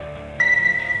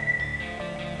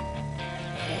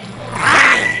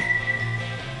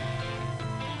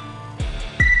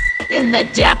In the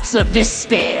depths of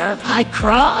despair, I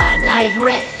crawl and I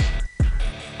writhe.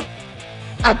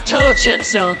 A tortured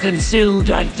soul consumed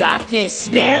by darkness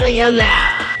barely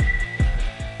allowed.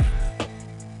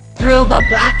 Through the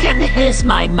blackened haze,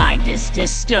 my mind is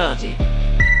distorted.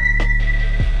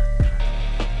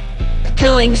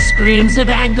 Echoing screams of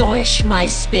anguish, my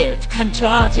spirit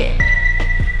contorted.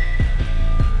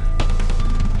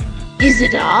 Is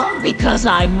it all because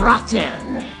I'm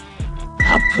rotten?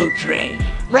 A putrid,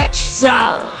 wretched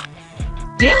soul,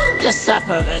 doomed to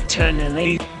suffer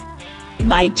eternally.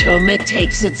 My torment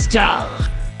takes its toll.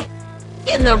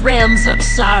 In the realms of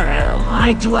sorrow,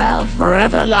 I dwell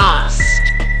forever lost.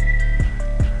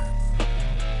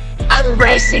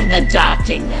 Embracing the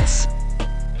darkness,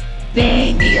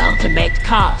 being the ultimate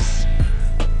cost.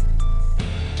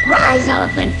 Rise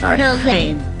of infernal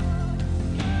flame,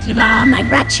 devour my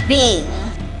wretched being.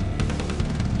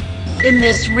 In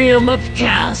this realm of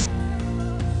chaos,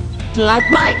 let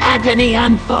my agony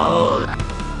unfold.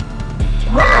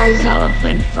 Rise of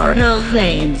infernal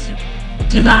flames,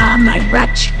 devour my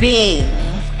wretched being.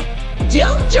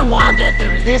 Doomed to wander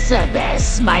through this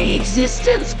abyss, my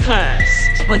existence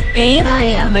cursed. With pain I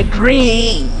am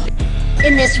agreeing.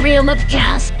 In this realm of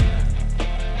chaos,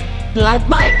 let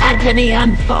my agony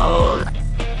unfold.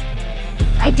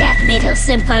 A death metal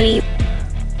symphony,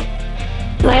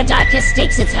 where darkness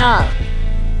takes its toll.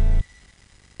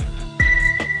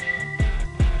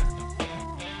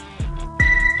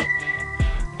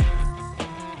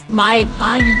 My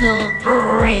final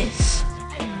embrace.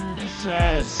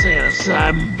 This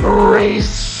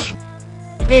embrace.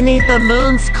 Beneath the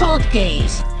moon's cold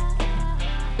gaze,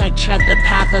 I tread the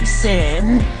path of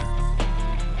sin.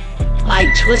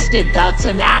 My twisted thoughts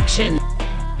and actions,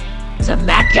 a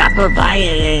macabre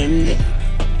violin.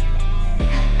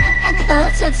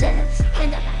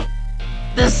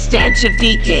 The stench of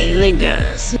decay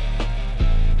lingers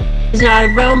as I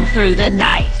roam through the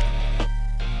night.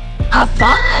 A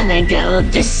fallen angel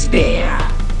of despair,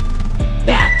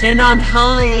 wrapped in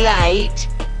unholy light.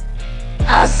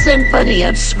 A symphony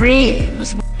of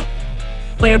screams,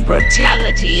 where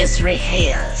brutality is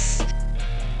rehearsed.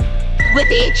 With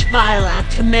each vile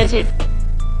act committed,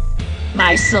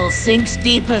 my soul sinks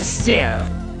deeper still.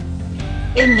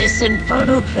 In this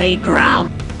infernal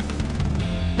playground,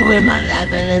 where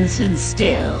malevolence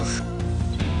instills.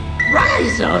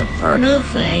 Rise, O infernal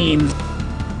flames,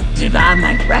 devour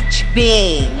my wretched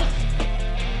being.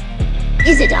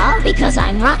 Is it all because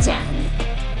I'm rotten?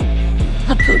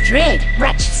 A putrid,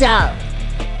 wretched soul.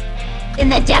 In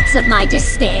the depths of my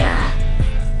despair,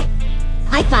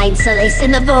 I find solace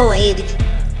in the void.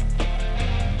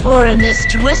 For in this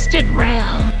twisted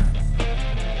realm,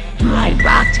 my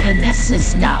rottenness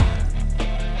is known.